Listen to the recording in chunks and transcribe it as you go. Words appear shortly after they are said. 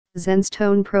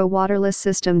Zenstone Pro Waterless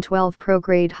System 12 Pro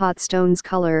Grade Hot Stones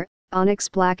Color, Onyx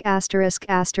Black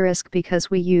 *** because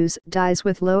we use dyes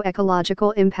with low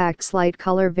ecological impact, slight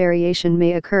color variation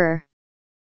may occur.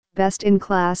 Best in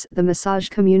class. The massage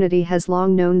community has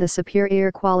long known the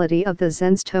superior quality of the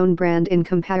Zenstone brand in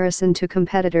comparison to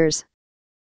competitors.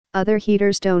 Other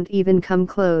heaters don't even come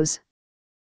close.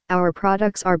 Our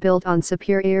products are built on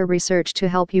superior research to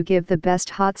help you give the best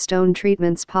hot stone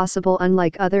treatments possible.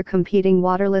 Unlike other competing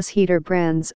waterless heater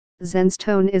brands,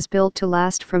 Zenstone is built to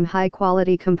last from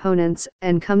high-quality components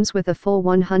and comes with a full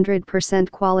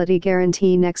 100% quality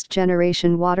guarantee. Next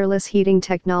generation waterless heating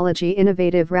technology.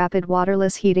 Innovative rapid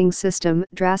waterless heating system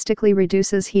drastically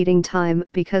reduces heating time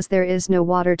because there is no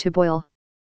water to boil.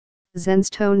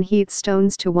 Zenstone heats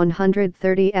stones to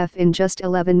 130 F in just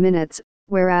 11 minutes,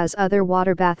 whereas other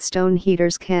water bath stone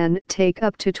heaters can take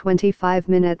up to 25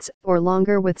 minutes or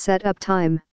longer with setup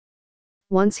time.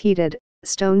 Once heated,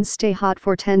 stones stay hot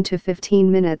for 10 to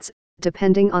 15 minutes,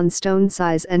 depending on stone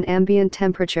size and ambient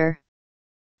temperature.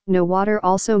 No water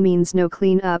also means no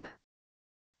cleanup.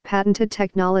 Patented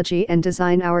technology and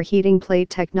design. Our heating plate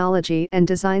technology and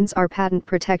designs are patent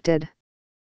protected.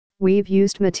 We've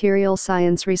used material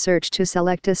science research to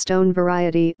select a stone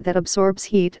variety that absorbs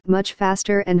heat much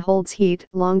faster and holds heat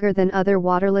longer than other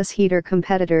waterless heater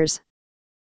competitors.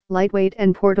 Lightweight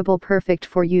and portable, perfect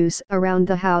for use around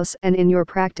the house and in your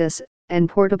practice, and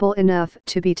portable enough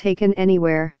to be taken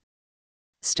anywhere.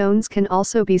 Stones can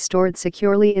also be stored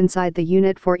securely inside the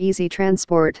unit for easy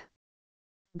transport.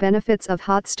 Benefits of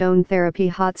hot stone therapy.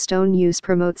 Hot stone use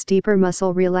promotes deeper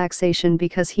muscle relaxation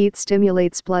because heat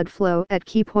stimulates blood flow at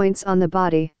key points on the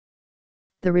body.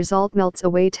 The result melts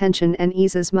away tension and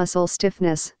eases muscle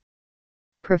stiffness.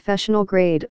 Professional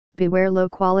grade. Beware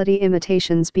low-quality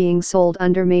imitations being sold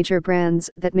under major brands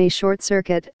that may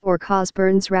short-circuit or cause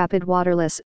burns. Rapid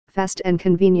waterless, fast and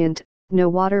convenient, no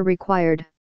water required.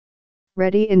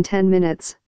 Ready in 10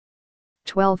 minutes.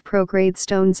 12 Pro grade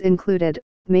stones included,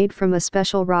 made from a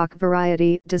special rock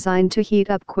variety designed to heat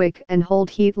up quick and hold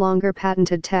heat longer.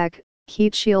 Patented tech.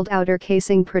 Heat shield outer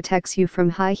casing protects you from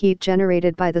high heat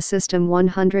generated by the system.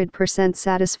 100%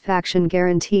 satisfaction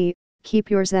guarantee. Keep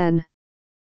your zen.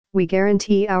 We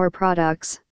guarantee our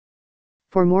products.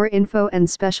 For more info and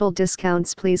special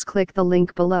discounts, please click the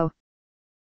link below.